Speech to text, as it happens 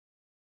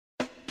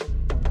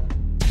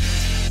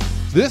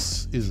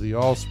This is the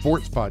All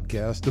Sports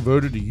Podcast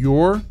devoted to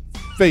your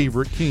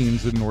favorite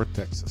teams in North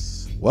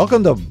Texas.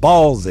 Welcome to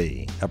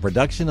Ballsy, a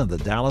production of the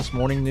Dallas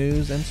Morning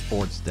News and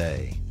Sports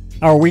Day.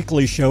 Our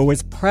weekly show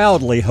is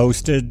proudly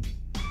hosted.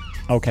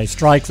 Okay,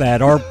 strike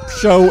that. Our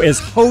show is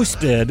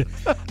hosted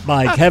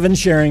by Kevin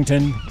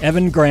Sherrington,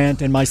 Evan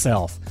Grant, and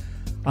myself.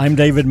 I'm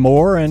David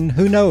Moore, and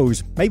who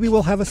knows, maybe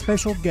we'll have a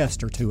special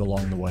guest or two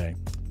along the way.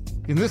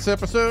 In this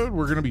episode,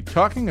 we're going to be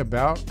talking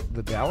about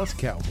the Dallas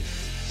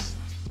Cowboys.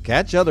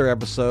 Catch other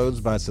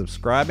episodes by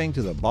subscribing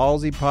to the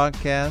Ballsy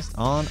Podcast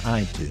on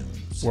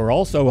iTunes. We're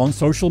also on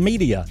social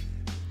media.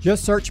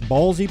 Just search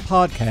Ballsy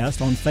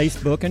Podcast on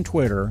Facebook and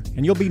Twitter,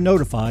 and you'll be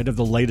notified of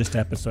the latest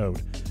episode.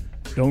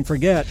 Don't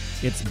forget,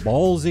 it's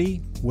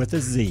Ballsy with a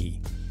Z.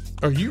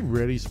 Are you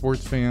ready,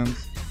 sports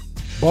fans?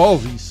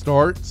 Ballsy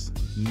starts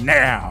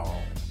now.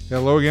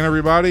 Hello again,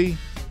 everybody.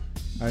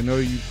 I know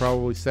you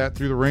probably sat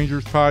through the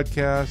Rangers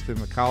podcast and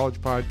the college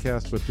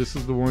podcast, but this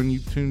is the one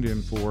you've tuned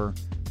in for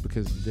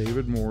because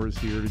David Moore is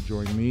here to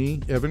join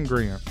me, Evan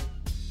Grant,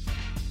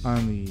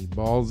 on the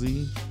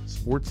Ballsy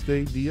Sports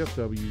Day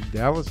DFW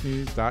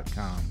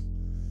DallasNews.com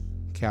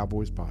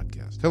Cowboys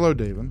podcast. Hello,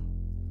 David.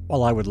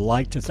 While I would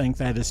like to think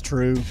that is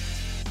true,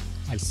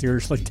 I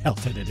seriously doubt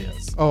that it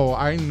is. Oh,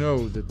 I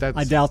know that's...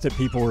 I doubt that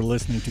people were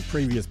listening to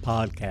previous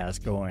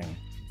podcasts going,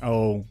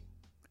 oh,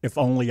 if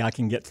only I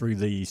can get through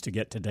these to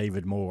get to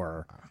David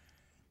Moore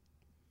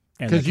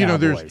and the Cowboys.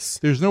 Because,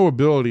 there's no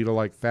ability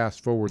to,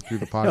 fast forward through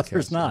the podcast. No,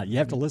 there's not. You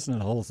have to listen to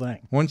the whole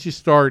thing. Once you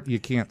start, you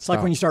can't stop. It's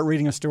like when you start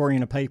reading a story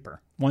in a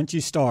paper. Once you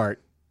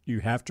start,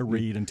 you have to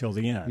read until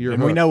the end. You're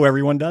and hooked. We know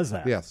everyone does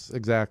that. Yes,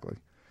 exactly.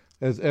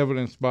 As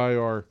evidenced by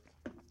our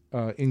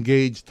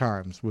engaged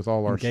times with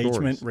all our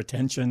Engagement, stories.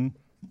 retention.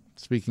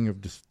 Speaking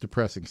of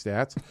depressing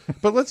stats.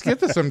 But let's get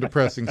to some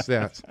depressing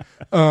stats.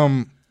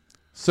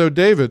 So,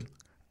 David.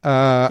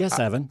 Yes,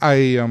 Evan.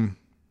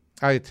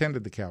 I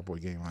attended the Cowboy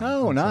game.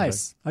 On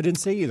nice! Sunday. I didn't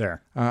see you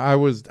there. I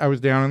was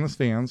down in the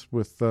stands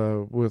with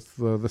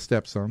the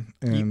stepson,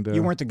 and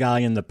you weren't the guy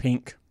in the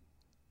pink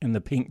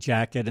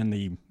jacket and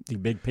the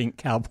big pink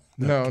cowboy.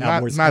 No,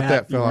 Cowboys not hat.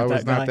 that fella. I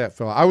was that not that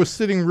fella. I was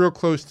sitting real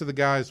close to the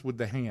guys with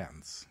the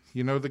hands.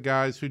 You know, the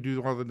guys who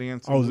do all the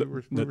dancing. Oh,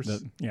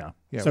 yeah.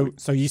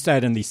 So you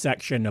sat in the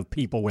section of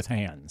people with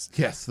hands.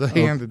 Yes, the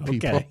handed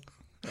people.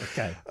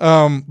 Okay.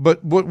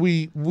 But what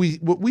we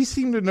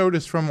seem to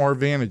notice from our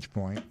vantage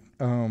point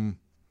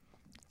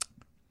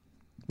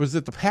was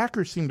that the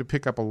Packers seemed to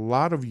pick up a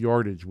lot of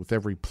yardage with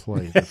every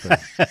play.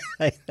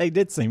 That they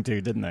did seem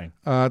to, didn't they?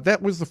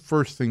 That was the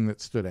first thing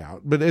that stood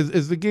out. But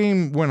as the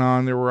game went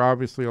on, there were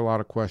obviously a lot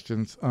of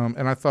questions,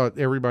 and I thought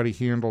everybody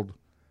handled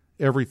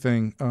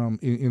everything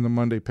in the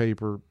Monday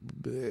paper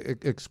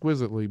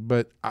exquisitely.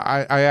 But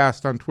I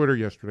asked on Twitter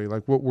yesterday,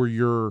 what were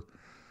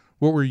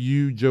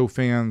you, Joe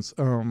fans'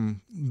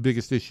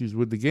 biggest issues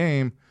with the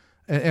game?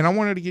 And I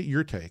wanted to get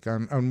your take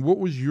on what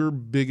was your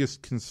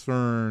biggest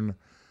concern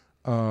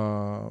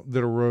that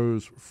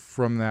arose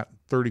from that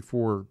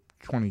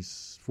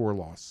 34-24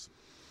 loss.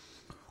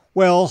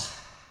 Well,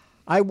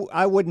 I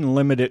wouldn't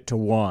limit it to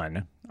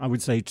one. I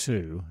would say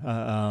two.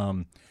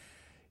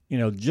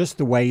 Just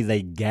the way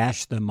they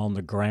gashed them on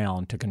the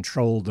ground to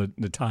control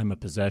the time of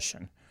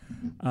possession.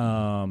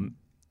 And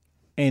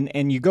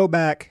you go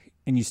back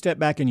and you step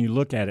back and you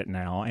look at it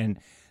now, and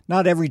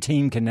not every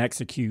team can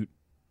execute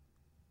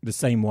the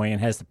same way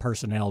and has the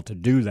personnel to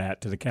do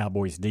that to the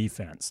Cowboys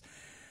defense.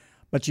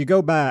 But you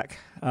go back,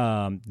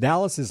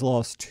 Dallas has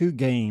lost 2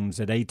 games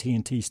at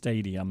AT&T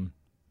Stadium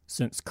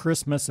since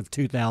Christmas of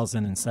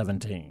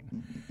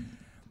 2017.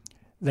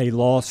 They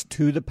lost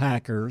to the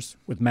Packers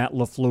with Matt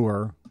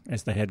LaFleur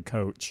as the head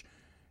coach.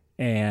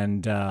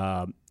 And,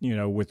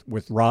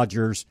 with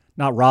Rodgers,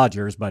 not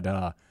Rodgers,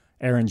 but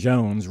Aaron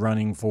Jones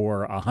running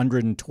for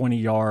 120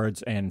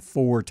 yards and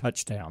 4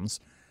 touchdowns,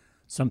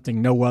 something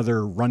no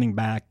other running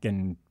back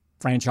in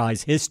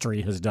franchise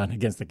history has done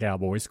against the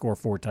Cowboys, score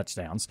 4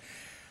 touchdowns.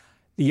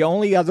 The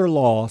only other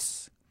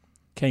loss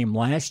came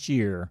last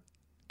year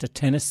to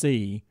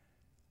Tennessee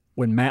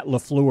when Matt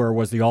LaFleur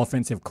was the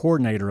offensive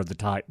coordinator of the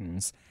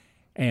Titans,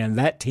 and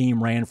that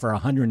team ran for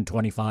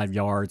 125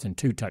 yards and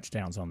 2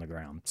 touchdowns on the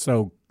ground.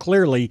 So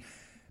clearly,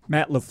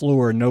 Matt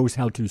LaFleur knows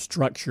how to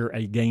structure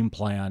a game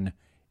plan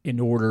in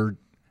order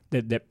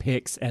that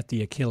picks at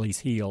the Achilles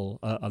heel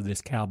of this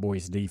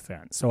Cowboys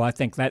defense. So I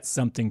think that's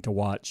something to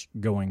watch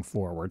going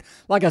forward.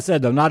 Like I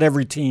said, though, not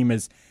every team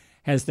has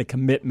the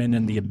commitment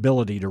and the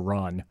ability to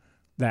run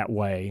that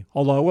way.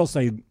 Although I will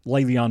say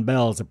Le'Veon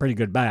Bell is a pretty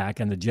good back,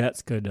 and the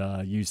Jets could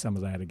use some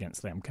of that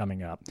against them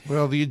coming up.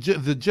 Well, the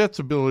Jets'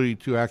 ability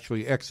to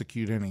actually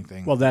execute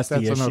anything. Well, that's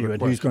the issue,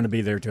 and who's going to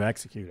be there to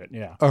execute it,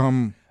 yeah.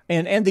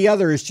 And the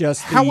other is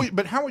just how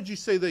would you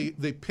say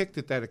they picked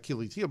at that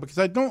Achilles heel? Because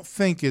I don't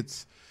think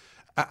it's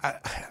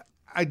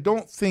I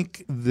don't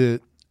think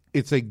that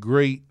it's a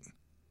great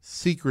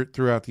secret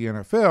throughout the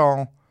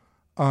NFL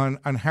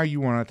on how you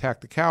want to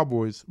attack the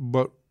Cowboys,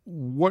 but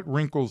what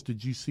wrinkles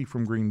did you see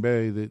from Green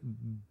Bay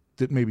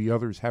that maybe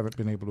others haven't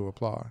been able to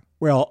apply?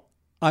 Well,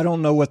 I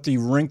don't know what the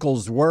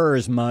wrinkles were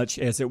as much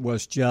as it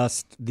was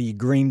just the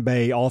Green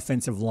Bay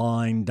offensive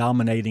line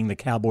dominating the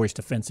Cowboys'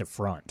 defensive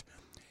front.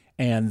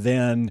 And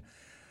then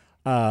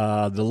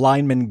the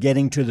linemen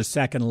getting to the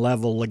second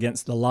level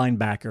against the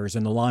linebackers,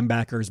 and the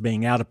linebackers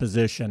being out of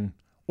position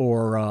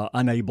or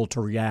unable to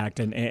react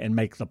and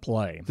make the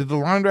play. Did the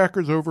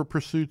linebackers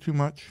over-pursue too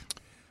much?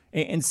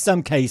 In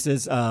some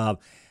cases, I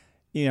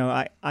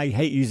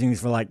hate using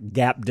these for like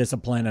gap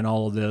discipline and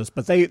all of this,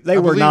 but they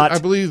were not. I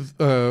believe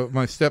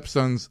my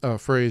stepson's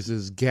phrase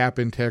is gap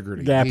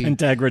integrity. Gap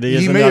integrity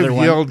is he another one. He may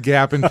have yelled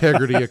gap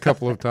integrity a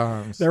couple of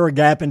times. There were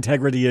gap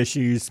integrity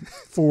issues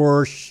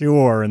for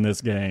sure in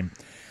this game.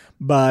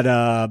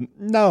 But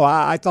no,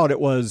 I thought it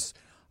was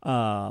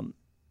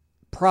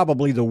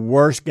probably the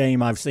worst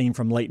game I've seen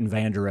from Leighton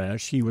Vander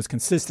Esch. He was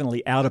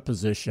consistently out of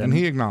position. And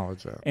he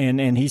acknowledged that.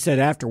 And he said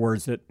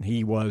afterwards that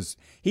he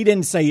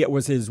didn't say it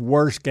was his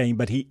worst game,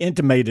 but he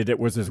intimated it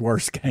was his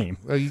worst game.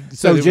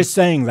 So just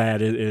saying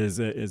that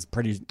is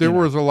pretty. There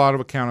was a lot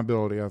of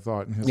accountability, I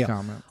thought, in his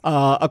comment.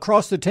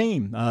 Across the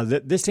team,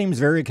 this team is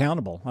very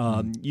accountable.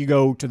 You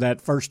go to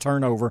that first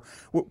turnover,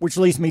 which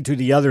leads me to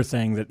the other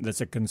thing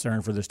that's a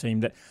concern for this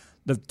team, that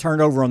the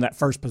turnover on that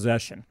first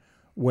possession,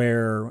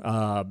 where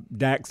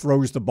Dak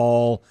throws the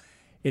ball.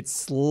 It's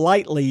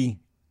slightly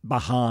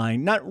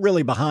behind, not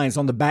really behind. It's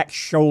on the back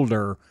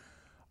shoulder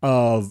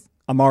of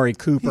Amari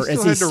Cooper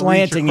as he's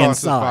slanting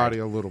inside. His body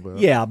a little bit.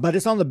 Yeah, but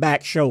it's on the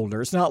back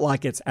shoulder. It's not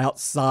like it's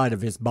outside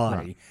of his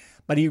body. Right.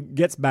 But he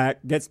gets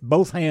back, gets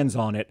both hands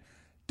on it,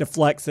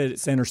 deflects it,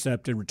 it's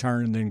intercepted,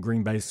 returned, and then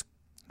Green Bay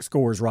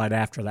scores right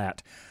after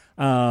that.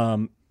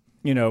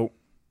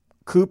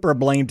 Cooper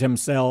blamed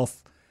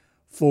himself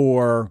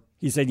for.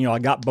 He said, I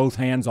got both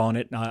hands on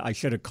it, and I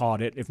should have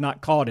caught it. If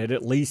not caught it,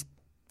 at least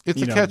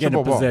it's a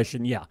catchable ball.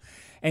 Possession. Yeah.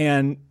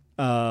 And,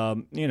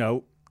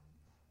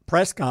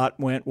 Prescott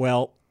went,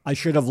 well, I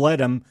should have let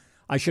him.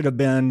 I should have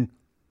been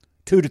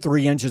 2 to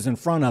 3 inches in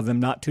front of him,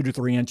 not 2 to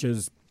 3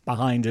 inches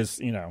behind his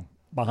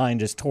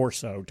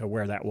torso to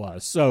where that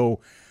was.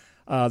 So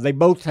they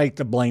both take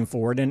the blame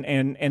for it.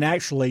 And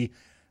actually,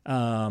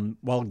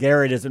 while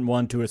Garrett isn't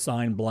one to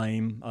assign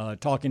blame,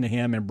 talking to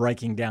him and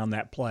breaking down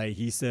that play,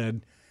 he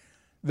said,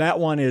 that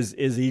one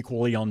is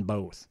equally on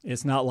both.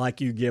 It's not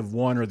like you give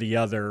one or the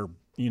other,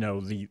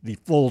 the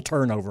full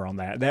turnover on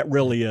that. That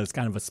really is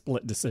kind of a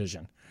split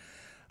decision.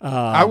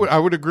 I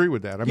would agree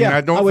with that. I mean,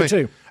 I would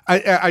too.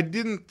 I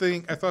didn't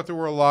think. I thought there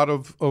were a lot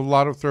of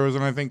throws,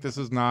 and I think this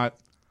is not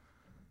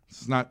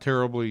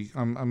terribly.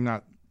 I'm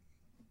not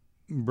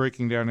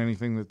breaking down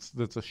anything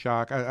that's a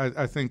shock.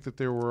 I think that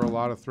there were a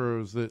lot of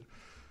throws that.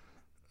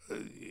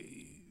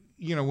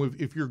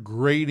 If you're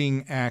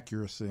grading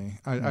accuracy,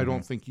 I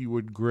don't think you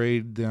would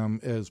grade them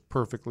as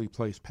perfectly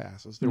placed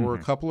passes. There were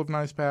a couple of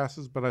nice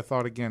passes, but I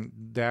thought, again,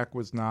 Dak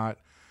was not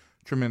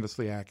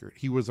tremendously accurate.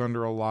 He was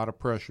under a lot of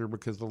pressure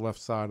because the left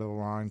side of the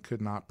line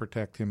could not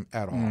protect him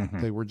at all.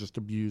 They were just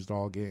abused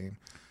all game.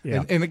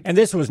 Yeah. And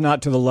this was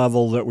not to the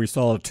level that we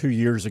saw 2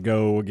 years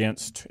ago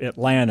against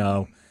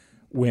Atlanta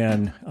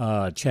when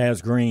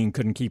Chaz Green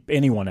couldn't keep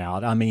anyone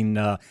out. I mean,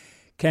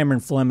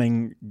 Cameron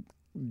Fleming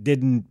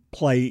didn't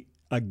play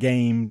a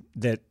game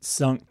that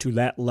sunk to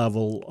that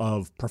level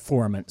of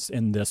performance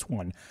in this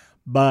one,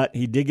 but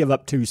he did give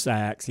up 2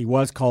 sacks. He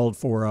was called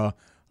for a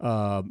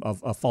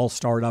false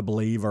start, I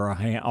believe, or a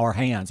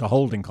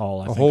holding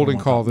call. A holding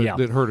call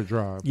that hurt a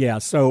drive. Yeah.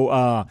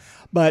 So,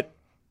 but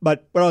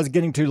what I was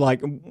getting to, like,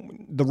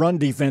 the run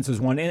defense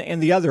is one,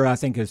 and the other I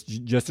think is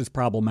just as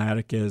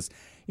problematic is,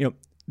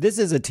 this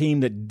is a team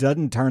that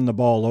doesn't turn the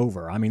ball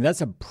over. I mean, that's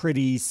a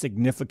pretty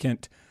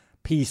significant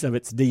piece of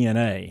its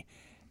DNA.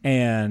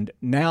 And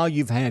now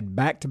you've had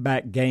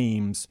back-to-back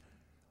games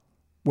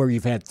where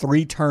you've had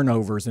 3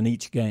 turnovers in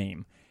each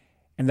game.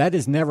 And that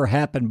has never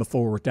happened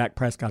before with Dak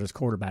Prescott as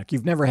quarterback.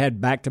 You've never had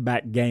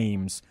back-to-back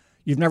games.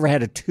 You've never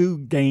had a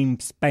 2-game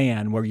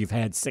span where you've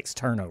had 6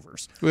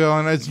 turnovers. Well,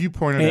 and as you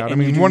pointed out,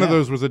 one of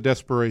those was a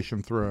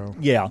desperation throw.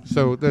 Yeah.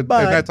 So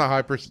that's a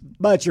high percent.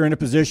 But you're in a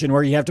position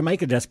where you have to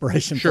make a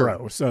desperation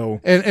throw. So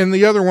and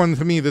the other one,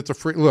 to me, that's a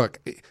free – look,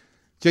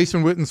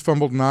 Jason Witten's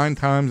fumbled 9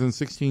 times in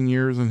 16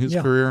 years in his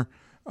career.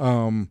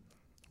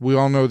 We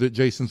all know that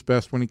Jason's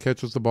best when he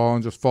catches the ball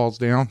and just falls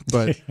down,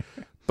 but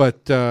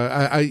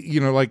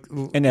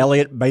and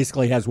Elliott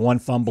basically has 1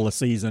 fumble a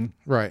season,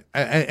 right?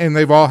 And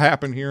they've all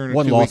happened here in a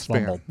 2-week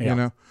span. Fumble,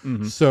 yeah.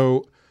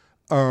 So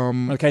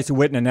okay, so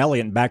Witten and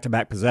Elliott in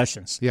back-to-back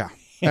possessions, yeah,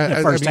 in the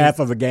first half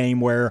of a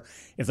game where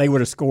if they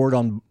would have scored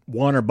on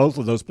one or both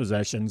of those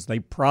possessions, they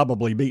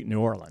probably beat New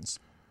Orleans.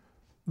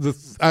 The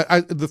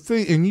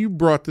thing, and you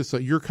brought this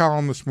up, your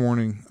column this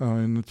morning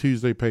in the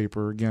Tuesday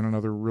paper, again,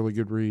 another really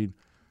good read,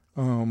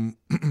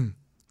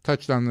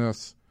 touched on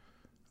this.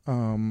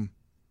 And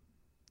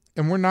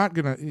we're not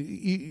going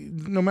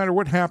to, no matter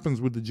what happens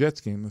with the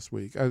Jets game this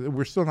week,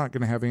 we're still not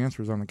going to have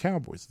answers on the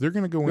Cowboys. They're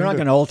going to go in. We're not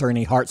going to alter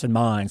any hearts and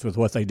minds with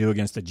what they do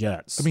against the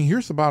Jets. I mean,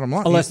 here's the bottom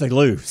line. Unless they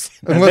lose.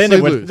 Then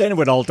it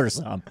would alter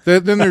some.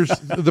 Then there's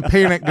the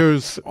panic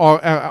goes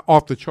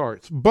off the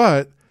charts.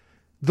 But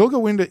they'll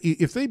go into,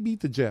 if they beat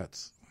the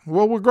Jets,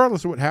 well,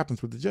 regardless of what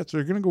happens with the Jets,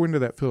 they're going to go into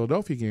that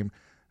Philadelphia game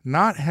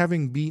not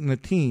having beaten a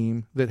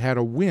team that had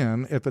a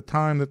win at the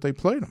time that they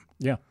played them.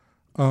 Yeah.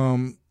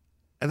 And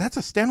that's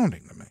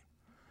astounding to me.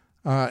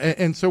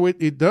 And so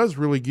it does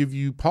really give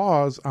you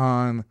pause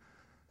on,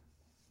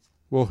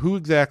 well, who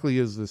exactly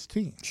is this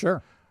team?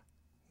 Sure.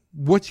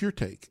 What's your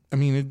take? I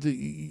mean,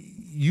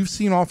 you've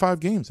seen all 5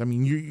 games. I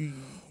mean,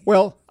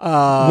 what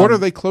are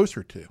they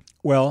closer to?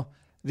 Well,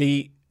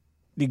 the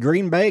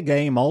Green Bay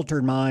game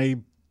altered my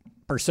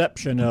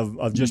perception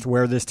of just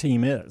where this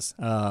team is.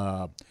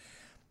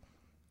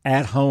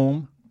 At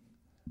home,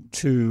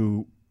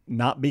 to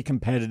not be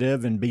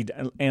competitive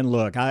and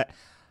look, I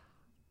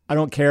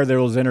don't care that it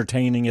was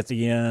entertaining at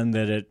the end,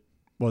 that it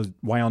was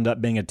wound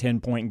up being a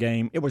 10-point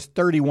game. It was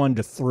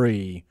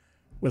 31-3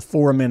 with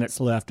 4 minutes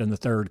left in the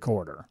third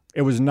quarter.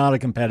 It was not a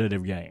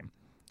competitive game.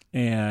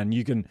 And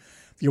you can,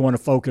 if you want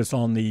to focus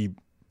on the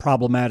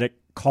problematic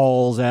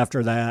calls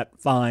after that,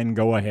 fine,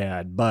 go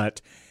ahead.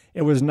 But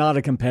it was not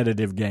a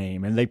competitive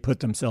game, and they put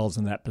themselves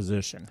in that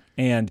position.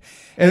 And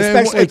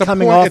especially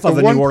coming off of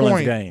a New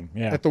Orleans game.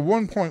 Yeah. At the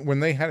one point when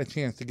they had a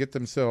chance to get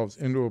themselves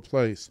into a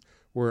place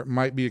where it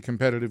might be a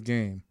competitive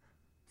game,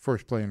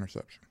 first play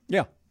interception.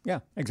 Yeah,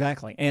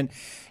 exactly. And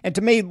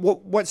to me,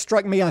 what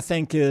struck me, I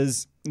think,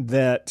 is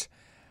that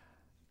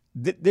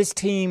this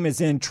team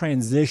is in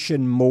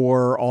transition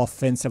more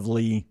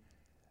offensively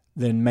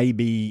than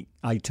maybe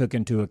I took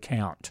into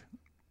account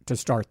to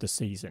start the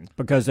season,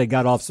 because they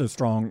got off so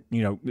strong.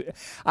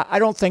 I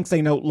don't think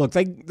they know. Look,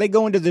 they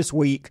go into this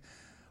week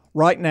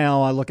right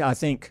now. I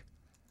think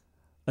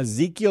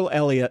Ezekiel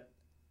Elliott,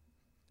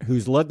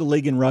 who's led the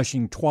league in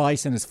rushing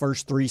twice in his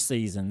first 3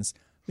 seasons.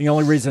 The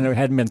only reason it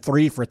hadn't been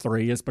 3 for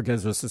 3 is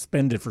because it was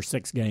suspended for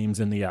 6 games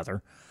in the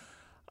other.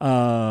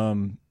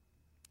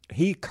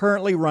 He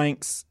currently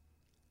ranks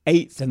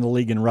 8th in the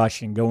league in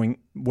rushing, going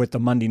with the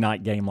Monday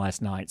night game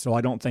last night. So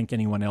I don't think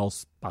anyone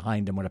else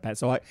behind him would have had.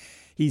 So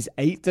he's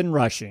 8th in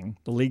rushing,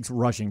 the league's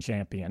rushing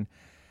champion.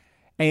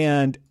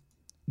 And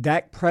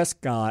Dak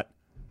Prescott,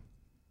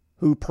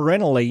 who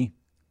perennially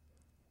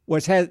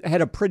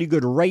had a pretty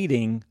good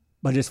rating,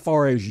 but as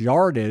far as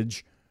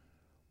yardage,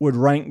 would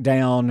rank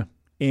down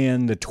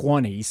in the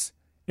 20s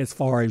as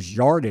far as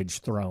yardage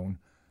thrown.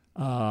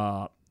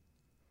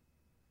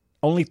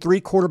 Only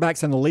 3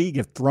 quarterbacks in the league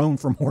have thrown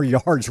for more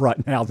yards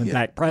right now than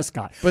Dak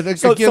Prescott. But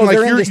again, like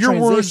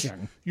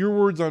your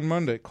words on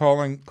Monday,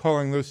 calling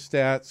those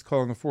stats,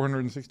 calling the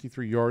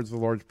 463 yards, the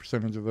large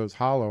percentage of those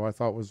hollow, I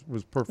thought was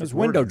perfect. It was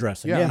window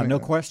dressing, no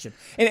question.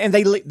 And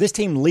this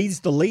team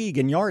leads the league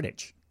in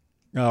yardage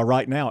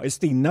right now. It's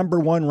the number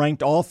 1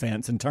 ranked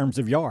offense in terms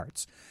of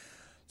yards.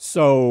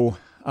 So,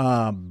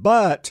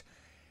 but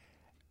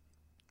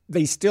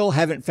they still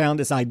haven't found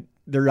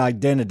their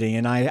identity,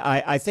 and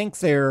I think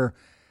they're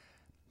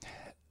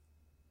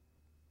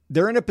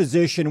in a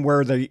position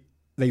where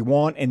they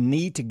want and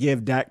need to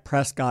give Dak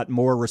Prescott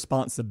more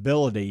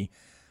responsibility.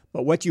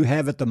 But what you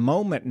have at the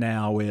moment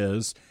now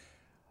is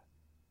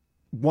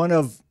one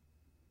of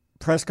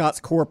Prescott's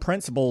core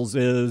principles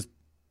is,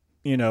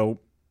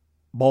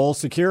 ball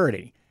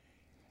security.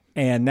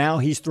 And now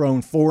he's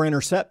thrown 4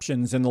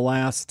 interceptions in the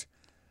last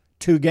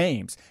 2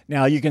 games.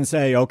 Now you can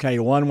say, okay,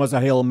 1 was a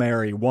Hail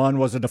Mary, 1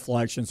 was a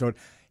deflection. So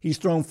he's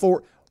thrown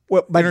 4.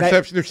 Well, but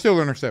they're still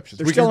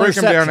interceptions. We can break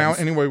them down now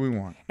any way we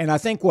want. And I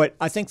think what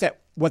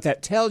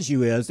that tells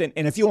you is, and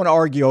if you want to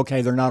argue,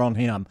 okay, they're not on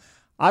him,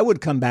 I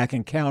would come back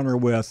and counter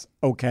with,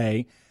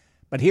 okay,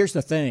 but here's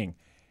the thing.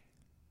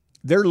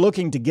 They're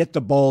looking to get the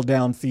ball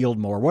downfield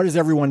more. What has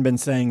everyone been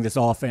saying this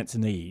offense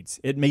needs?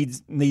 It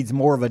needs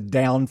more of a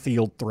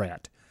downfield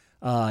threat.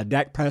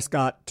 Dak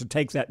Prescott, to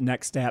take that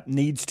next step,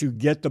 needs to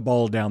get the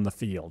ball down the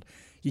field.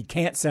 He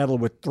can't settle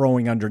with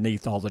throwing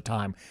underneath all the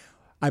time.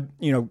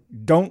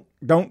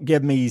 Don't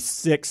give me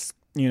 6,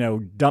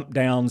 dump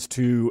downs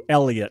to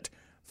Elliott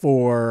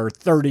for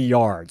 30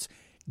 yards.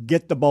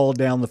 Get the ball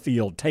down the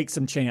field. Take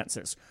some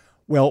chances.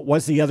 Well,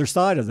 what's the other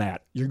side of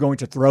that? You're going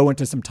to throw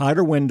into some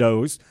tighter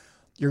windows.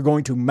 You're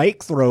going to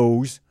make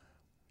throws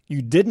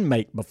you didn't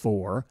make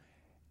before.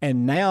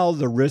 And now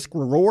the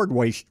risk-reward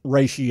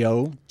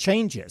ratio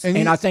changes.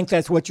 And I think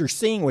that's what you're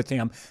seeing with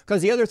him.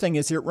 Because the other thing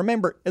is here,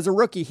 remember, as a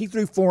rookie, he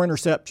threw 4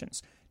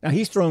 interceptions. Now,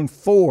 he's thrown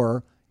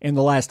 4 in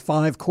the last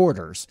 5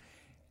 quarters.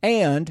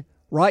 And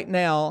right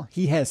now,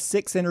 he has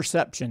 6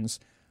 interceptions.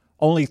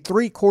 Only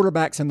 3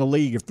 quarterbacks in the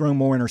league have thrown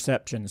more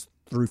interceptions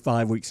through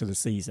 5 weeks of the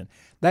season.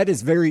 That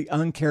is very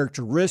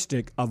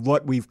uncharacteristic of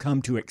what we've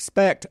come to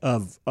expect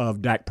of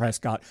Dak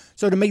Prescott.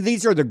 So to me,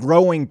 these are the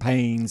growing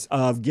pains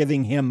of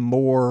giving him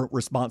more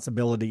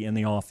responsibility in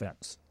the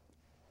offense.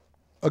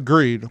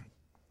 Agreed.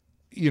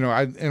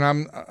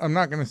 I'm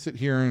not going to sit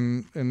here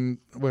and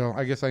well,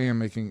 I guess I am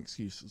making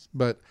excuses,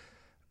 but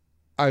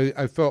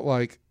I felt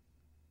like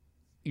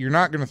you're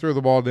not going to throw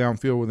the ball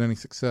downfield with any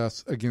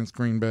success against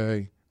Green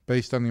Bay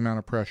based on the amount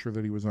of pressure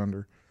that he was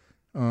under.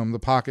 The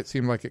pocket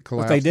seemed like it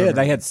collapsed. But they did.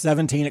 They had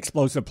 17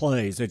 explosive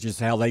plays, which is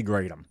how they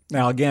grade them.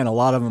 Now, again, a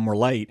lot of them were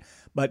late.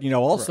 But,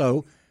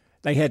 also,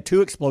 They had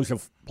 2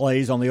 explosive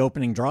plays on the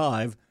opening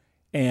drive,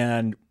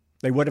 and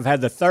They would have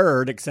had the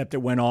third, except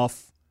it went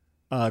off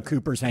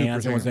Cooper's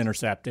hands and was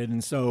intercepted.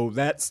 And so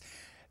that's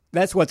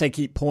what they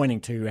keep pointing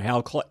to.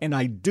 And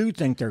I do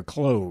think they're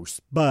close,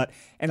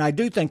 and I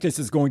do think this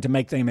is going to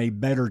make them a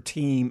better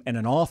team and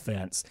an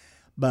offense.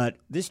 But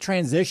this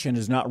transition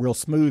is not real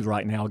smooth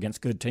right now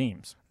against good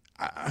teams.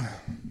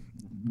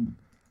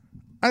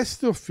 I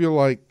still feel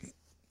like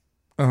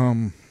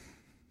I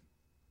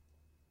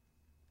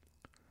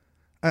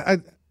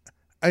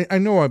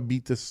know I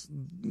beat this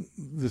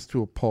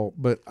to a pulp,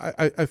 but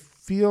I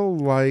feel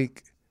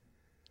like,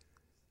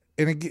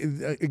 and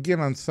again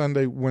on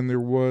Sunday when there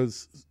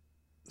was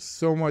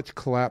so much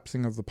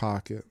collapsing of the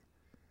pocket,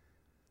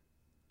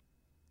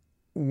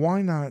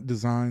 why not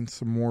design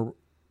some more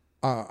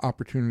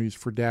opportunities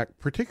for Dak,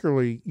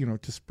 particularly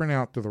to sprint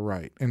out to the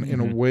right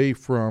and away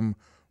from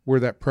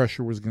where that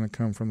pressure was going to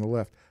come from the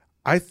left.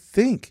 I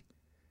think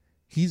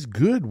he's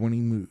good when he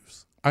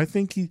moves. I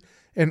think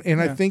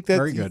I think that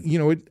very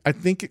good. I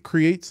think it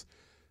creates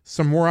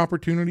some more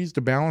opportunities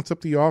to balance up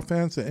the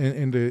offense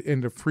and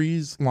to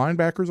freeze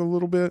linebackers a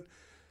little bit.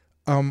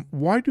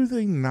 Why do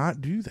they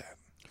not do that?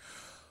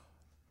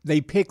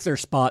 They pick their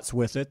spots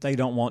with it. They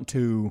don't want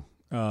to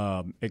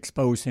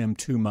expose him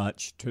too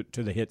much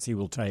to the hits he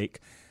will take.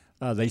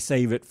 They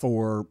save it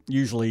for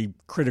usually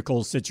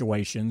critical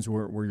situations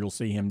where you'll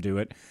see him do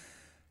it.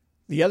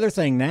 The other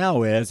thing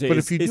now is... But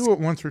if you do it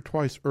once or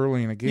twice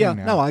early in a game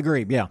now... No, I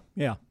agree. Yeah.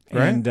 Right?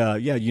 And,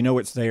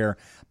 it's there.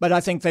 But I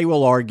think they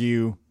will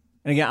argue...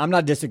 And again, I'm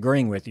not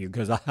disagreeing with you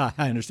because I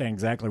understand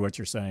exactly what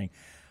you're saying.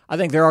 I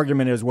think their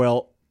argument is,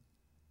 well,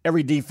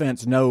 every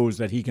defense knows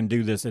that he can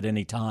do this at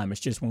any time. It's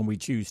just when we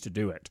choose to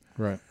do it.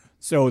 Right.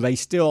 So they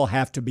still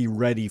have to be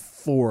ready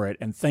for it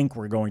and think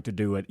we're going to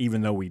do it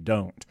even though we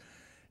don't.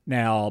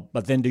 Now,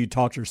 but then do you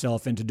talk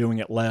yourself into doing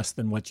it less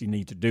than what you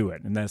need to do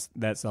it? And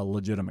that's a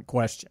legitimate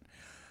question.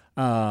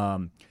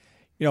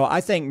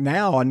 I think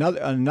now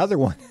another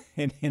one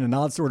in an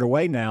odd sort of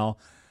way now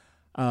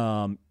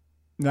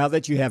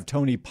that you have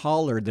Tony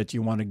Pollard that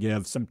you want to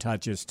give some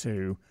touches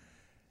to,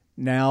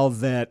 now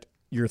that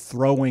you're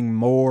throwing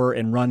more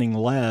and running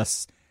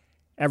less,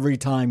 every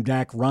time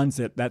Dak runs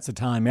it, that's a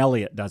time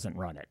Elliott doesn't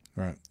run it.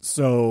 Right.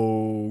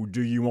 So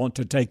do you want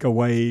to take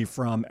away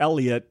from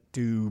Elliott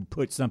to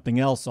put something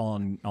else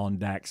on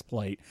Dak's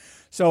plate?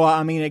 So,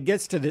 I mean, it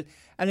gets to the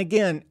 – and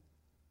again,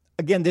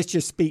 this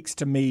just speaks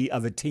to me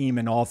of a team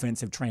in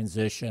offensive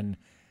transition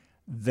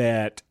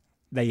that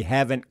they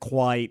haven't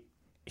quite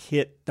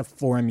hit the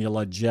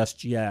formula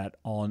just yet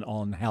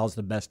on how's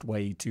the best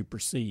way to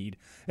proceed,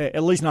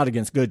 at least not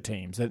against good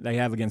teams. They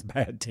have against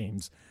bad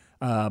teams,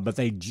 but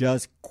they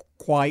just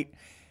quite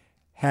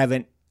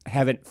haven't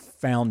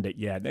found it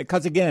yet.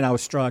 Because, again, I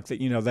was struck that,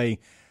 they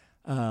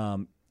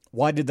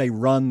why did they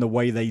run the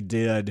way they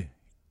did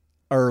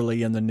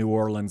early in the New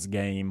Orleans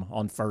game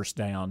on first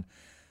down?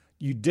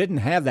 You didn't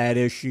have that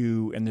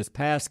issue in this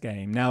past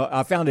game. Now,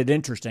 I found it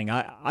interesting.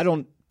 I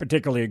don't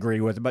particularly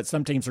agree with it, but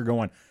some teams are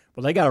going,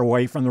 well, they got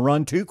away from the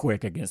run too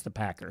quick against the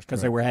Packers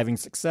because they were having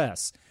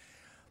success.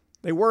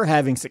 They were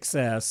having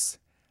success,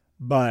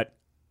 but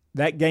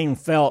that game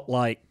felt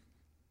like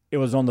it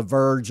was on the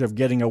verge of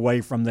getting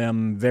away from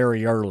them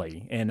very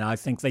early, and I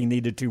think they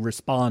needed to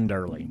respond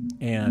early.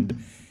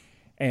 And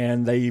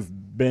they've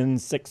been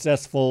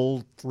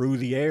successful through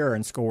the air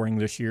in scoring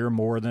this year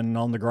more than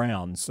on the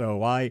ground.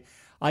 So I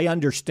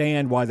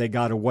understand why they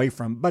got away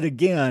from it. But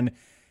again,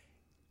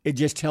 it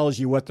just tells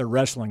you what they're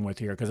wrestling with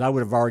here, because I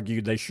would have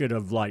argued they should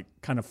have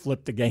kind of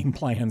flipped the game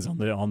plans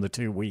on the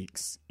 2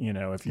 weeks,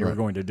 if you were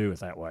going to do it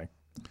that way.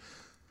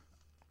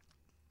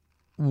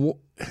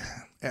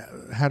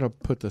 How to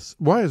put this?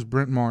 Why is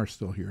Brent Maher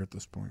still here at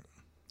this point?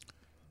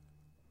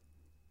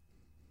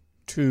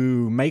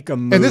 To make a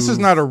move, and this is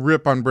not a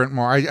rip on Brent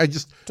Maher. I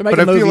just to make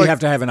a move, you have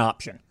to have an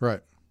option,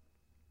 right?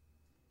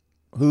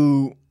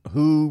 Who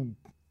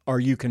are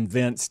you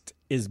convinced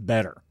is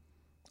better,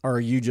 or are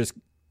you just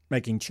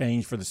making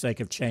change for the sake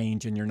of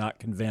change, and you're not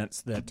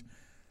convinced that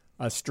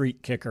a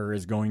street kicker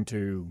is going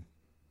to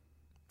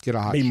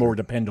be more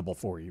dependable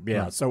for you?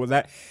 Yeah. Right. So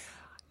that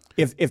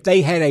if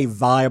they had a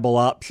viable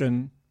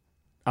option,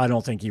 I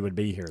don't think he would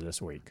be here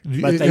this week.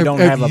 But they don't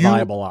have a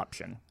viable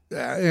option.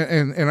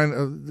 And I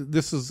know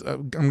this is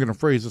I'm going to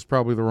phrase this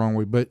probably the wrong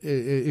way, but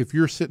if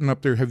you're sitting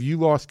up there, have you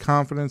lost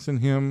confidence in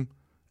him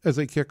as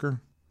a kicker?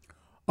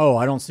 Oh,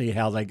 I don't see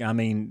how they. I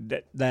mean,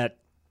 that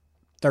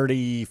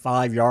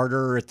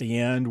 35-yarder at the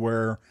end,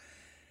 where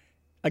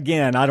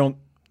again, I don't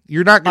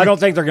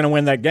think they're going to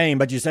win that game.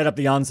 But you set up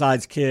the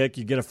onside kick,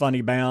 you get a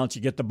funny bounce,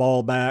 you get the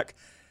ball back.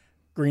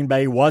 Green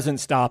Bay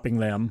wasn't stopping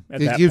them at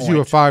that point. It gives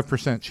you a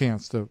 5%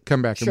 chance to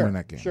come back and win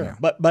that game. Sure,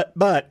 yeah.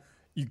 But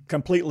you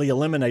completely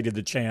eliminated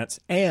the chance,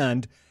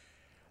 and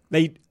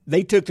they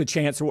took the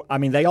chance. I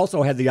mean, they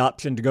also had the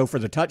option to go for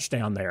the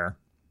touchdown there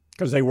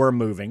because they were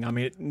moving. I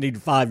mean, it needed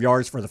 5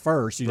 yards for the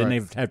first. You didn't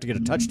even have to get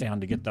a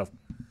touchdown to get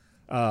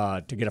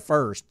a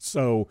first.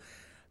 So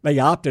they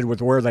opted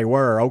with where they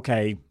were.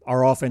 Okay,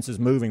 our offense is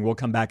moving. We'll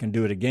come back and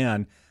do it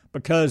again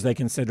because they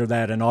consider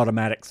that an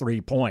automatic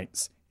 3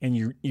 points. And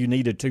you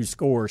needed 2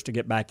 scores to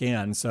get back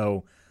in.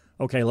 So,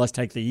 okay, let's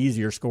take the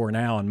easier score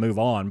now and move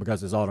on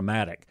because it's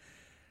automatic.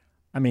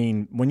 I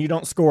mean, when you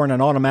don't score in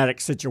an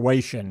automatic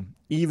situation,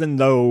 even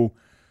though,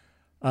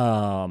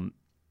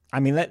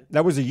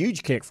 that was a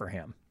huge kick for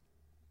him.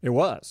 It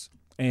was.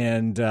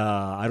 And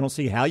I don't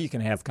see how you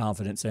can have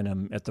confidence in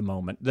him at the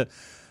moment.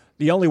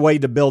 The only way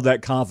to build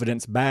that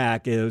confidence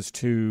back is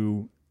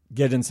to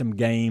get in some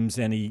games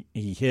and he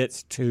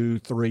hits 2,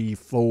 3,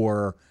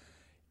 4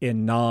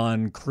 in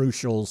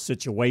non-crucial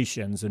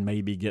situations and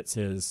maybe gets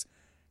his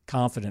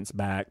confidence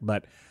back.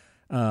 But,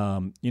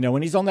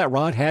 when he's on that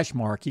rod hash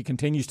mark, he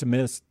continues to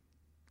miss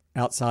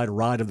outside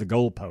right of the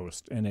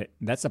goalpost, and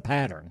that's a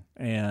pattern.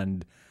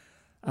 And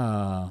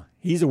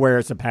he's aware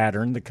it's a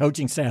pattern. The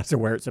coaching staff's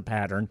aware it's a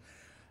pattern.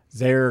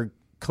 They're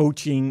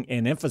coaching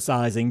and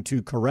emphasizing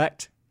to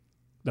correct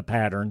the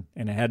pattern,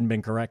 and it hadn't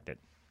been corrected.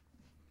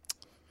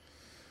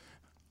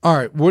 All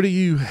right,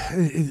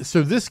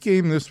 so this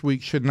game this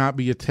week should not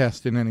be a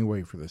test in any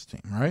way for this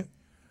team, right?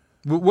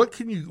 What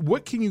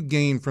can you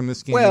gain from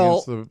this game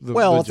against the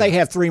if they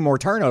have 3 more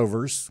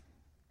turnovers,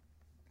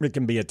 it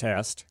can be a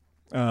test.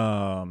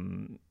 But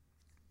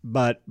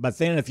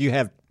then if you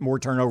have more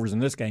turnovers in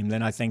this game,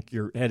 then I think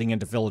you're heading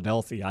into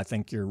Philadelphia. I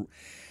think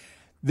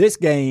this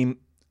game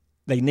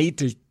they need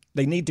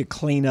to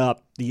clean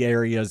up the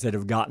areas that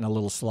have gotten a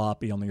little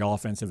sloppy on the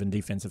offensive and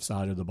defensive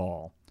side of the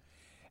ball.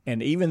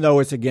 And even though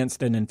it's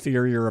against an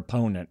inferior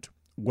opponent,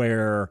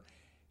 where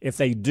if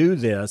they do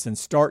this and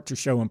start to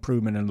show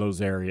improvement in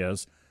those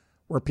areas,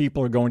 where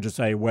people are going to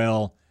say,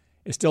 well,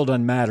 it still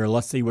doesn't matter,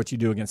 let's see what you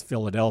do against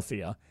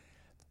Philadelphia.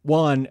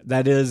 1,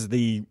 that is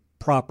the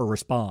proper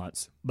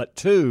response. But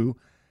 2,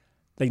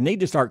 they need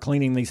to start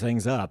cleaning these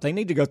things up. They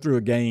need to go through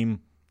a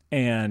game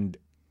and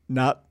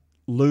not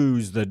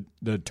lose the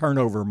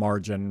turnover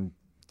margin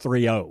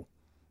 3-0.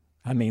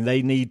 I mean,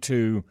 they need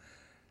to –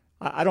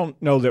 I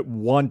don't know that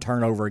 1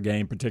 turnover a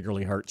game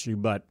particularly hurts you,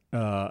 but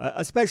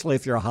especially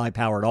if you're a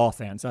high-powered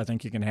offense, I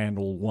think you can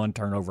handle 1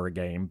 turnover a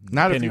game,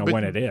 depending on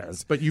when it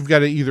is. But you've got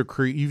to either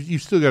create –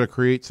 you've still got to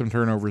create some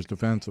turnovers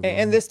defensively.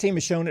 And this team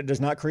has shown it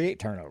does not create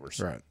turnovers.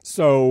 Right.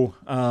 So,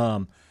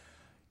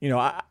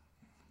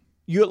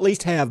 you at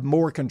least have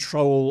more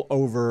control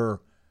over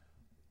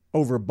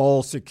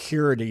ball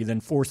security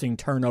than forcing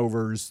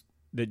turnovers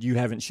that you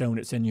haven't shown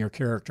it's in your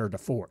character to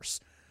force.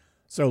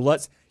 So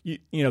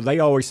they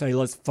always say,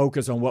 let's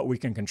focus on what we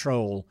can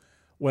control.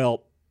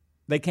 Well,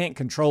 they can't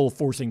control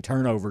forcing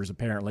turnovers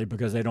apparently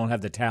because they don't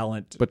have the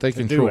talent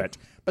to do it.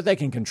 But they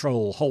can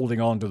control holding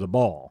on to the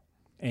ball.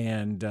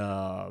 And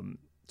and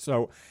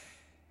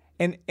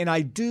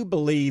I do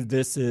believe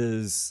this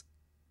is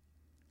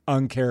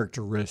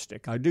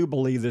uncharacteristic. I do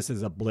believe this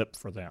is a blip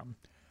for them.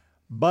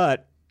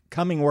 But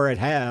coming where it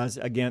has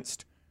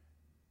against,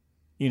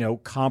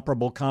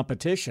 comparable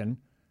competition,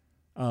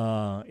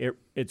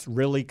 it's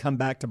really come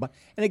back to bite.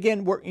 And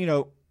again, we're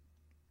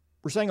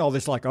saying all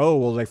this like, oh,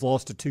 well, they've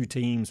lost to 2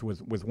 teams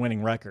with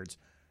winning records.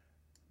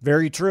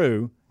 Very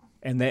true,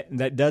 and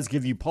that does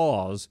give you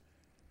pause.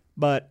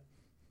 But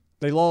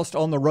they lost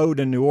on the road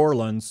in New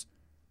Orleans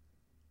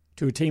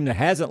to a team that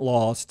hasn't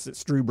lost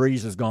since Drew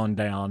Brees has gone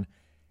down,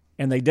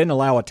 and they didn't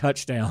allow a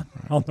touchdown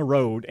on the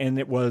road. And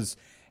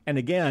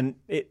again,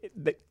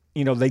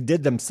 they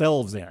did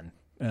themselves in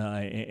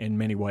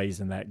many ways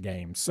in that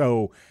game.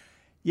 So,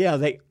 yeah,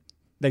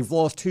 they've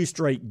lost 2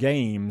 straight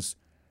games,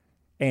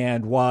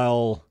 and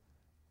while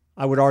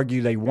I would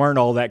argue they weren't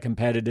all that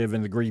competitive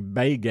in the Green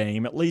Bay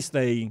game, at least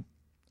they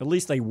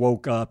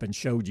woke up and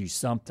showed you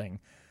something.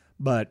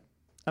 But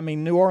I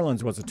mean, New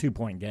Orleans was a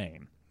 2-point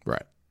game,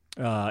 right?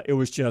 It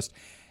was just,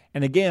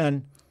 and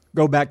again,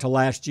 go back to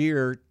last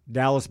year,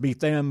 Dallas beat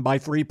them by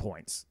 3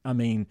 points. I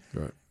mean,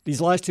 right. These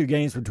last 2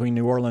 games between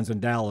New Orleans and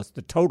Dallas,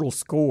 the total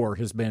score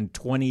has been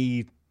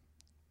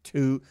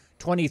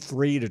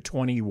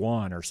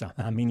 23-21 or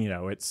something. I mean,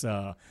 it's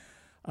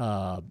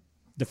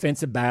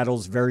defensive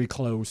battles, very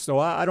close. So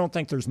I don't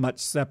think there's much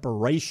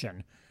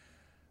separation.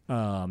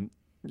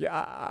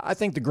 I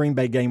think the Green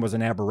Bay game was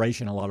an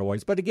aberration in a lot of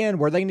ways. But again,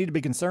 where they need to be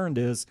concerned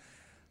is,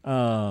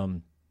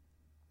 look,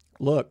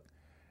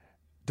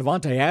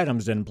 Devontae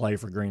Adams didn't play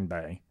for Green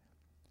Bay.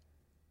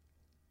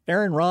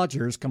 Aaron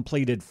Rodgers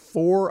completed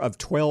 4 of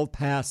 12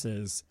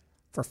 passes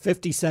for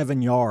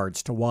 57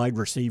 yards to wide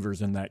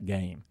receivers in that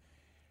game.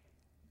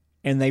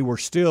 And they were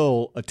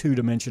still a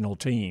 2-dimensional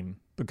team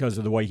because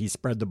of the way he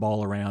spread the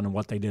ball around and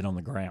what they did on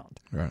the ground.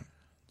 Right.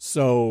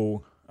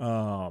 So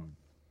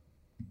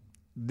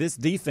this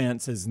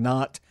defense is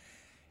not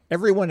 – I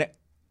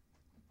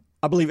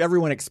believe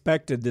everyone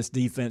expected this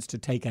defense to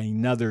take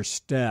another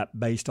step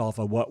based off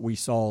of what we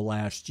saw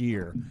last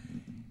year.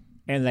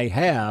 And they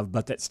have,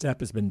 but that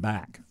step has been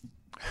back.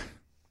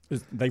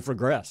 They've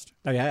regressed.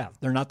 They have.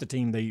 They're not the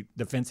team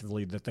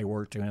defensively that they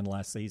were to end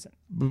last season.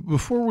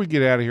 Before we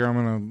get out of here,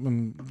 I'm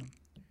going to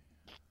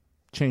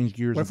change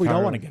gears. What if we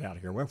don't want to get out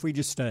of here? What if we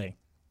just stay?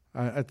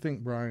 I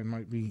think Brian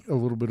might be a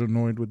little bit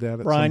annoyed with that.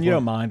 Brian, you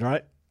don't mind,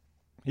 right?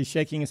 He's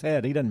shaking his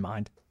head. He doesn't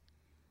mind.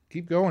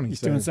 Keep going,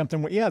 He's doing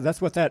something. Yeah,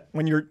 that's what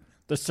when you're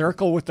the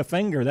circle with the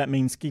finger, that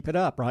means keep it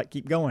up, right?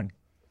 Keep going.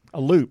 A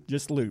loop,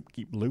 just loop.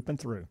 Keep looping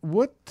through.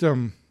 What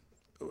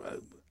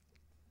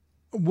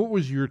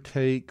was your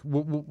take?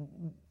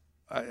 On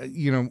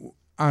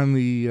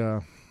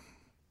the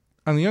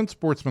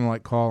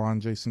unsportsmanlike call on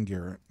Jason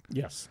Garrett?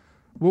 Yes.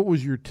 What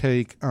was your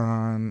take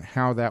on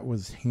how that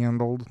was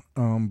handled,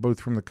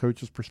 both from the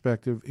coach's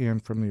perspective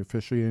and from the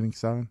officiating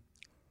side?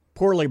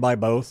 Poorly by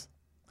both.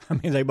 I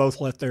mean, they both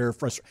let their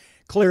frustration.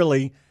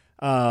 Clearly,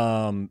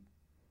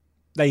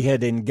 they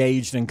had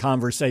engaged in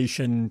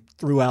conversation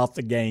throughout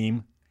the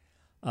game.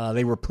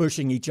 They were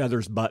pushing each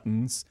other's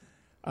buttons.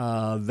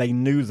 They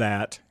knew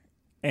that.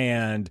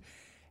 And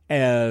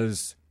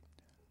as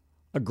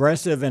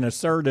aggressive and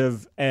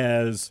assertive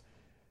as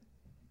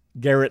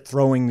Garrett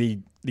throwing the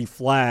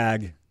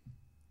flag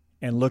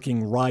and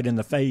looking right in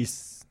the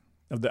face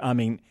of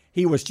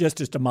he was just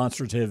as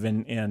demonstrative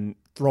in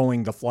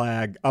throwing the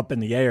flag up in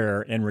the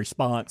air in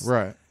response,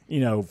 right?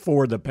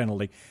 For the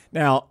penalty.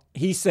 Now,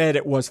 he said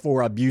it was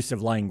for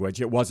abusive language.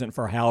 It wasn't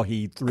for how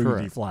he threw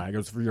Correct. the flag. It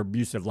was for your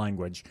abusive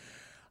language.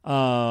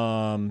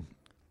 But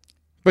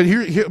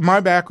here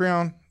my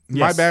background. Yes.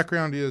 My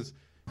background is,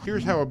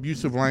 here's how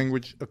abusive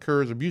language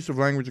occurs. Abusive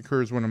language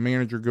occurs when a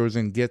manager goes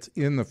in, gets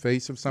in the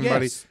face of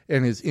somebody, Yes.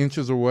 and is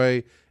inches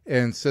away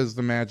and says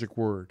the magic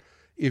word.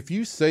 If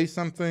you say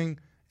something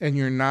and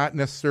you're not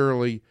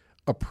necessarily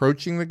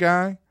approaching the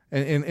guy,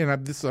 and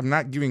I'm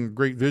not giving a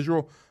great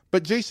visual,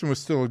 but Jason was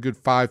still a good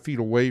 5 feet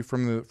away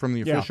from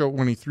the official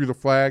when he threw the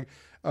flag.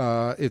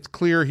 It's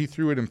clear he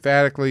threw it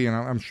emphatically, and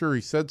I'm sure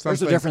he said something.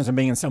 There's a difference in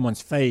being in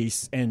someone's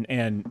face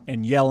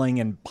and yelling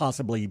and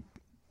possibly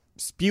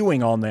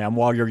spewing on them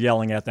while you're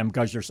yelling at them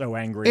because you're so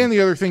angry. And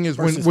the other thing is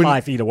when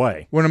 5 feet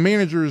away. When a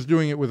manager is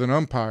doing it with an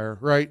umpire,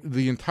 right,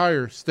 the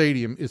entire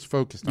stadium is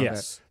focused on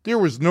Yes. that. There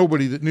was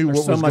nobody that knew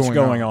There's what was so much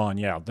going on.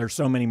 Yeah. There's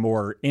so many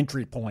more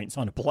entry points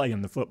on a play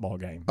in the football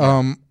game.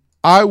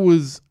 I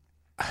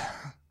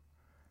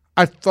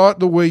thought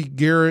the way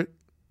Garrett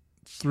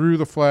threw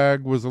the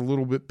flag was a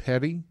little bit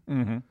petty.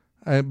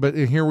 Mm-hmm. But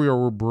here we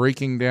are, we're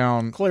breaking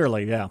down.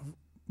 Clearly, yeah.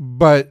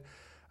 But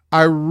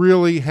I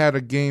really had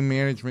a game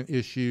management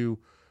issue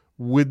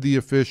with the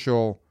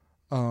official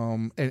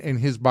and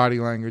his body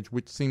language,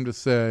 which seemed to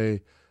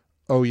say,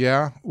 "Oh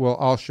yeah, well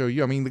I'll show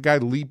you." I mean, the guy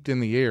leaped in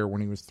the air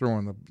when he was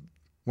throwing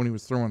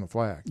the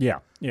flag. Yeah,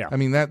 yeah. I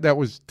mean that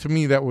was, to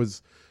me, that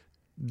was.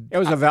 It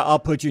was I'll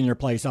put you in your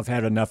place. I've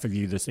had enough of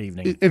you this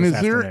evening. And this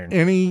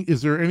afternoon.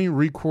 is there any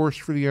recourse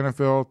for the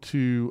NFL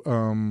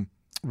to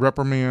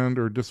reprimand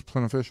or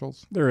discipline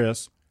officials? There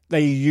is.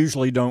 They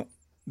usually don't.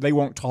 They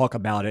won't talk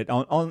about it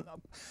on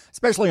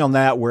especially on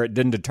that where it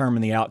didn't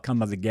determine the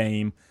outcome of the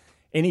game.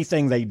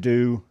 Anything they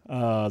do,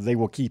 they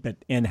will keep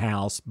it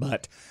in-house.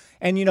 But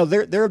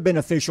there have been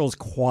officials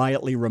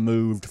quietly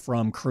removed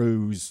from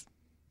crews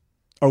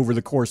over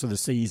the course of the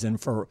season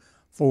for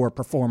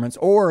performance,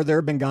 or there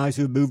have been guys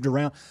who have moved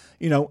around.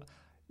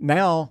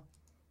 Now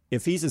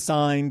if he's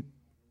assigned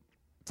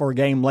for a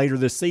game later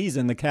this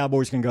season, the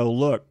Cowboys can go,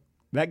 look,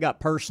 that got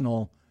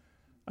personal.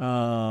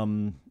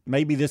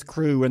 Maybe this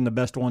crew isn't the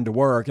best one to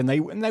work, and they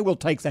will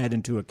take that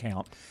into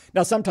account.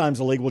 Now, sometimes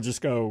the league will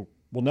just go,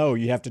 well, no,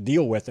 you have to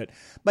deal with it.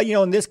 But,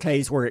 in this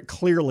case where it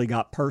clearly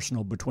got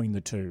personal between the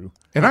two.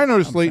 And I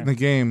noticed late in the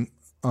game,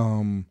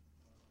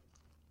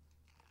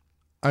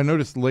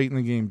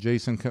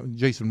 Jason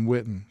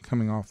Witten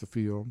coming off the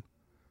field,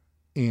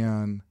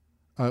 and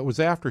it was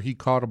after he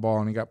caught a ball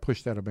and he got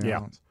pushed out of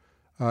bounds. Yeah.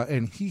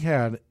 And he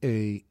had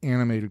a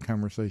animated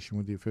conversation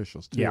with the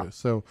officials too. Yeah.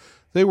 So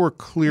they were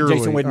clearly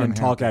Jason Witten didn't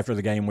talk unhappy. after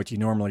the game, which he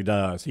normally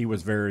does. He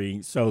was there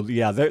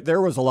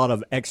was a lot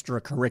of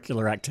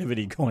extracurricular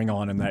activity going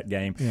on in that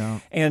game. Yeah.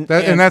 And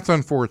that's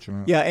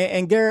unfortunate. Yeah,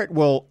 and Garrett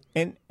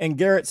and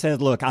Garrett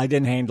said, look, I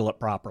didn't handle it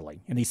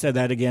properly. And he said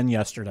that again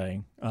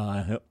yesterday.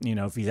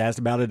 If he's asked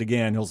about it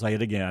again, he'll say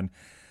it again.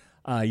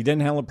 He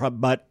didn't handle it properly,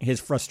 but his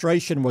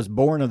frustration was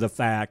born of the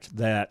fact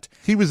that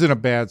he was in a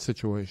bad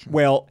situation.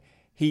 Well,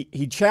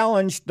 He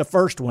challenged the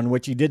first one,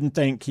 which he didn't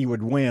think he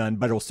would win,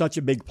 but it was such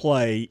a big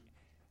play.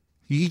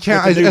 He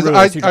challenged.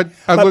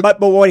 But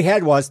what he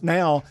had was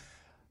now,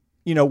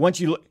 once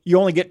you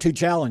only get 2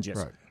 challenges.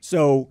 Right.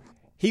 So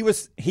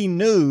he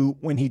knew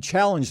when he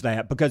challenged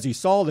that because he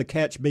saw the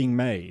catch being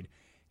made.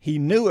 He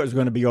knew it was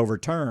going to be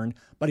overturned,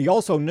 but he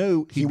also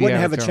knew he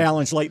wouldn't have a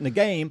challenge late in the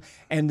game,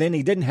 and then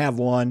he didn't have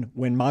one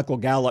when Michael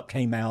Gallup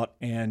came out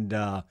and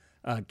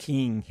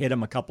King hit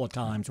him a couple of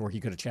times where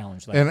he could have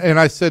challenged that. And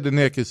I said to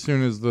Nick as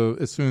soon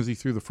as he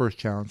threw the first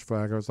challenge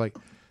flag, I was like,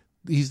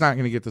 he's not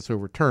going to get this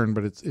overturned,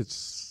 but it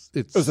was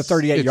a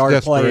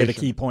 38-yard play at a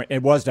key point.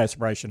 It was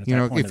desperation at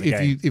that point of the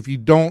game. If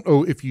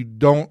you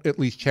don't at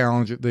least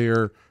challenge it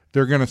there,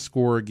 they're going to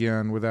score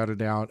again without a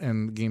doubt,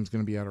 and the game's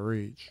going to be out of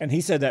reach. And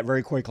he said that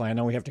very quickly. I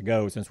know we have to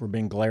go since we're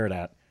being glared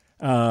at.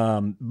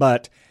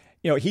 But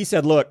he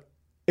said, look,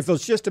 if it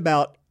was just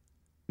about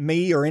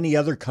me or any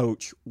other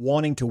coach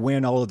wanting to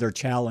win all of their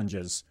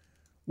challenges,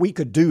 we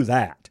could do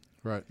that.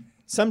 Right.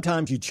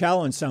 Sometimes you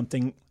challenge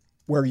something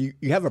where you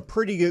have a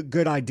pretty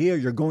good idea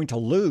you're going to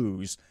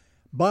lose,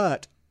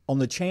 but on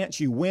the chance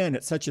you win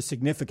at such a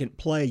significant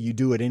play, you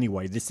do it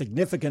anyway. The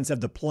significance of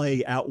the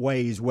play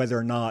outweighs whether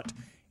or not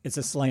it's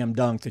a slam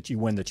dunk that you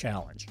win the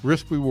challenge.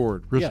 Risk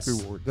reward.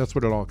 That's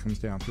what it all comes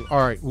down to. All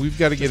right, we've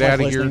got to get out of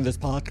here. Listening to this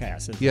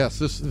podcast. Yes,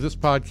 this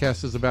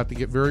podcast is about to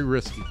get very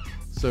risky.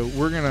 So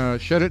we're going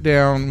to shut it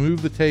down,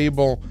 move the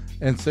table,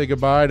 and say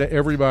goodbye to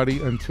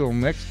everybody until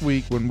next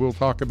week when we'll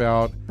talk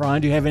about...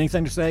 Brian, do you have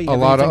anything to say? A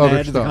lot of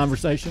other stuff to the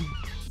conversation?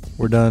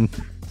 We're done.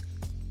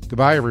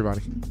 Goodbye,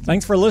 everybody.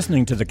 Thanks for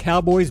listening to the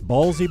Cowboys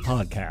Ballsy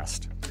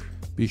podcast.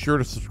 Be sure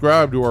to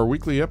subscribe to our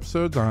weekly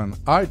episodes on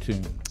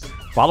iTunes.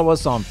 Follow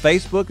us on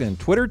Facebook and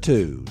Twitter,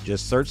 too.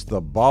 Just search the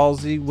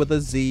Ballsy with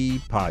a Z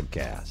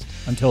podcast.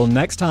 Until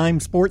next time,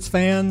 sports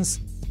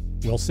fans,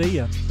 we'll see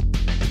you.